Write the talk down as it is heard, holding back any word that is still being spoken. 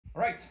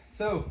All right,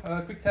 so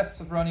quick tests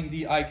of running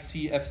the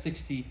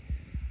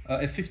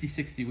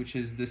IC-F5060, which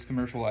is this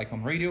commercial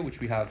ICOM radio, which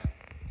we have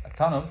a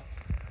ton of.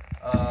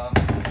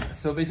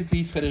 So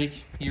basically, Frederic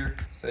here,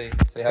 say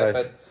hi,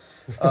 Fred,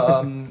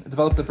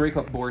 developed a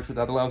breakup board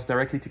that allows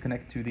directly to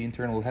connect to the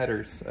internal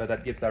headers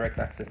that gives direct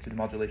access to the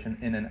modulation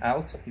in and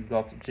out. You've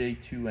got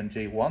J2 and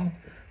J1.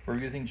 We're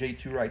using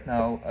J2 right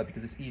now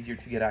because it's easier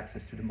to get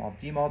access to the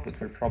mod demod, but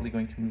we're probably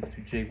going to move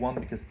to J1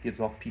 because it gives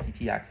off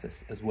PTT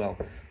access as well,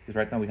 because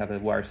right now we have a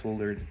wire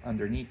soldered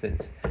underneath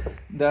it.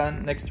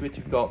 Then next to it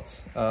you've got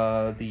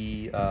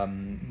the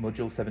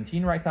module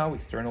 17 right now,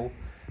 external,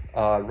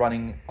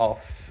 running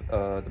off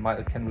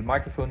the Kenwood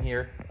microphone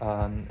here,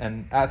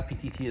 and as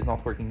PTT is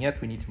not working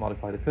yet, we need to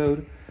modify the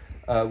code.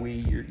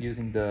 We're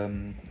using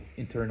the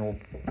internal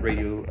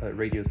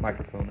radio's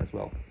microphone as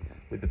well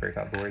with the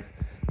breakout board.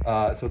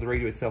 So the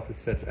radio itself is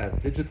set as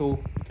digital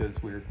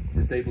because we're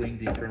disabling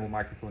the internal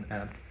microphone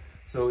amp.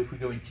 So if we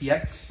go in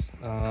TX,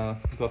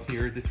 we've got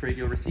here this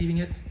radio receiving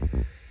it.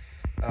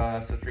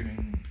 So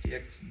triggering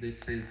TX,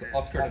 this is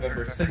Oscar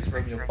November 6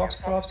 Romeo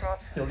Foxtrot,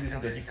 still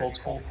using the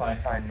default call sign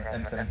from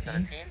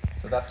M17.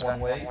 So that's one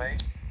way,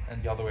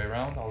 and the other way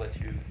around, I'll let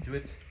you do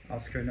it.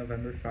 Oscar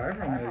November 5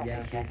 Romeo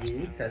Yankee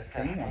Zulu,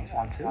 testing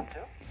 1, 2, 2.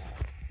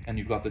 And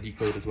you've got the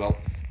decode as well.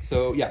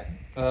 So yeah,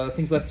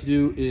 things left to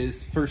do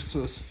is first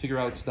figure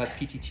out that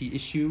PTT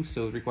issue.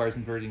 So it requires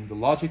inverting the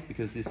logic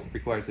because this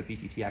requires a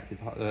PTT active,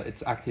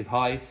 it's active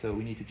high, so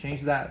we need to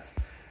change that.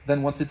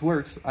 Then once it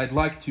works, I'd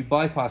like to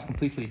bypass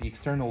completely the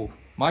external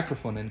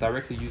microphone and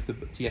directly use the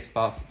TX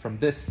path from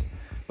this,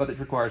 but it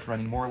requires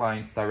running more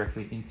lines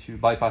directly into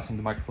bypassing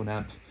the microphone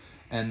amp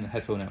and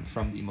headphone amp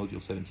from the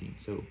module 17.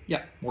 So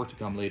yeah, more to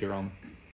come later on.